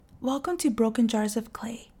Welcome to Broken Jars of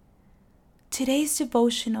Clay. Today's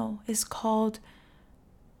devotional is called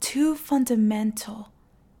Two Fundamental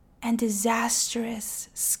and Disastrous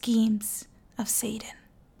Schemes of Satan.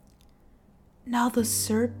 Now the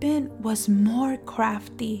serpent was more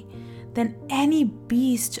crafty than any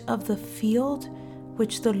beast of the field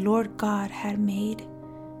which the Lord God had made.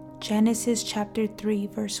 Genesis chapter 3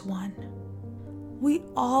 verse 1. We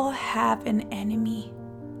all have an enemy.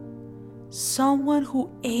 Someone who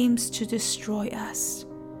aims to destroy us,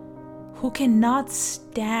 who cannot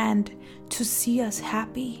stand to see us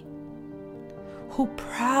happy, who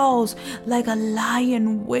prowls like a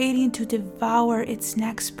lion waiting to devour its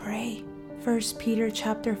next prey. 1 Peter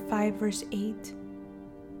chapter 5 verse 8.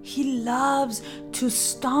 He loves to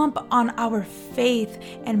stomp on our faith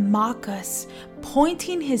and mock us,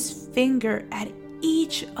 pointing his finger at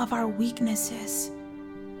each of our weaknesses.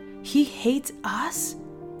 He hates us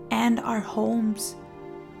and our homes.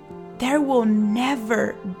 There will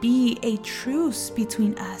never be a truce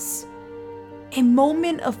between us. A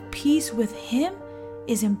moment of peace with him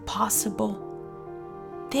is impossible.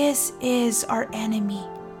 This is our enemy,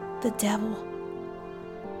 the devil.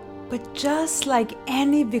 But just like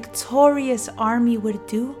any victorious army would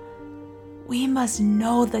do, we must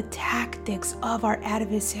know the tactics of our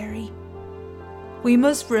adversary. We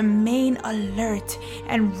must remain alert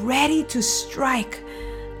and ready to strike,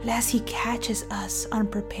 lest he catches us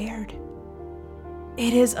unprepared.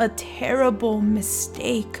 It is a terrible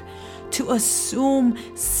mistake to assume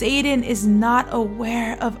Satan is not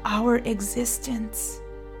aware of our existence,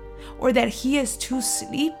 or that he is too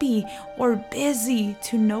sleepy or busy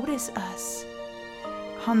to notice us.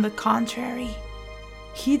 On the contrary,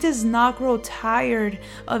 he does not grow tired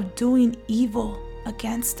of doing evil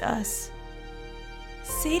against us.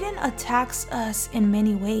 Satan attacks us in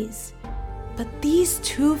many ways, but these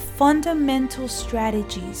two fundamental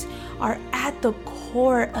strategies are at the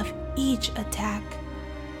core of each attack.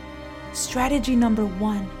 Strategy number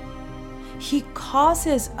 1, he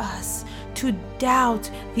causes us to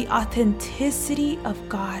doubt the authenticity of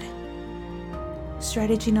God.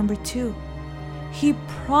 Strategy number 2, he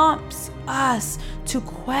prompts us to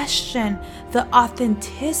question the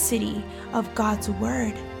authenticity of God's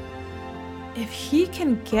word. If he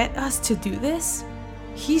can get us to do this,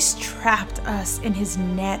 he's trapped us in his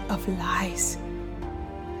net of lies.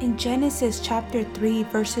 In Genesis chapter 3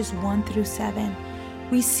 verses 1 through 7,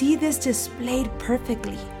 we see this displayed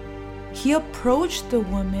perfectly. He approached the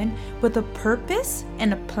woman with a purpose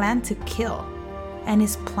and a plan to kill, and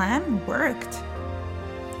his plan worked.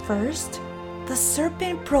 First, the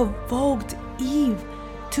serpent provoked Eve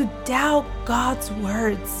to doubt God's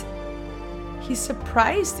words. He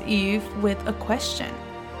surprised Eve with a question.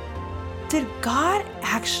 Did God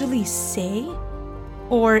actually say?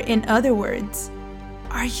 Or in other words,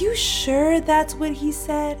 are you sure that's what he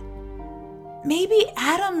said? Maybe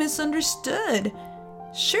Adam misunderstood.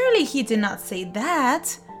 Surely he did not say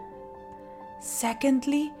that.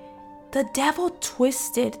 Secondly, the devil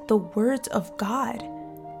twisted the words of God.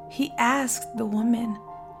 He asked the woman,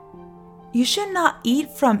 "You should not eat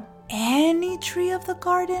from any tree of the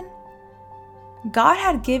garden?" God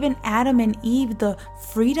had given Adam and Eve the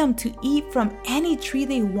freedom to eat from any tree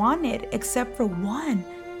they wanted except for one.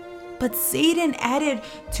 But Satan added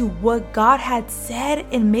to what God had said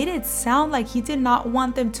and made it sound like he did not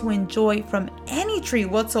want them to enjoy from any tree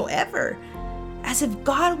whatsoever, as if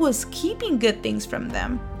God was keeping good things from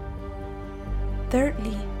them.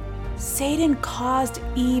 Thirdly, Satan caused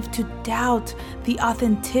Eve to doubt the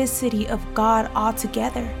authenticity of God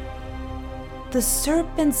altogether. The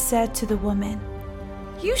serpent said to the woman,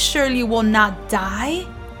 "You surely will not die,"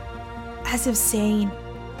 as if saying,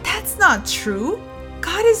 "That's not true.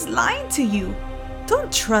 God is lying to you.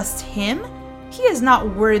 Don't trust him. He is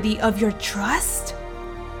not worthy of your trust."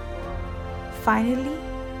 Finally,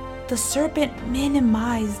 the serpent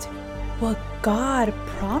minimized what God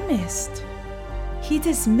promised. He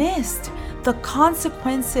dismissed the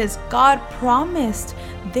consequences God promised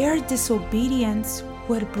their disobedience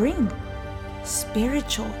would bring: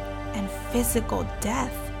 spiritual and physical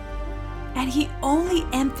death. And he only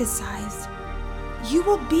emphasized, "You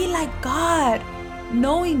will be like God,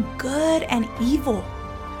 knowing good and evil."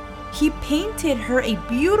 He painted her a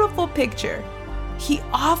beautiful picture. He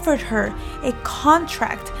offered her a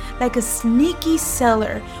contract like a sneaky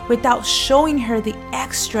seller without showing her the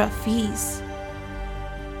extra fees.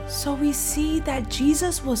 So we see that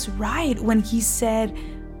Jesus was right when he said,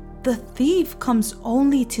 "The thief comes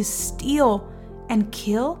only to steal and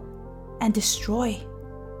kill and destroy."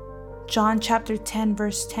 John chapter 10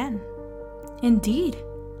 verse 10. Indeed,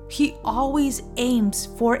 He always aims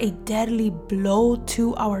for a deadly blow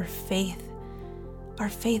to our faith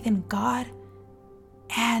in God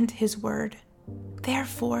and His Word.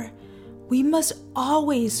 Therefore, we must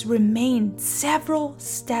always remain several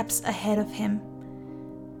steps ahead of Him.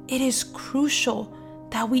 It is crucial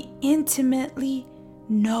that we intimately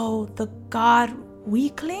know the God we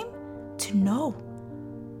claim to know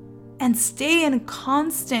and stay in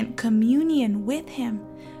constant communion with Him,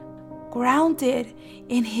 grounded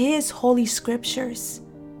in His holy scriptures.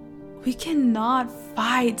 We cannot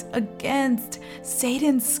fight against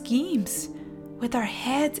Satan's schemes with our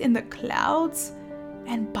heads in the clouds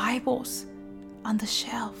and Bibles on the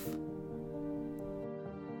shelf.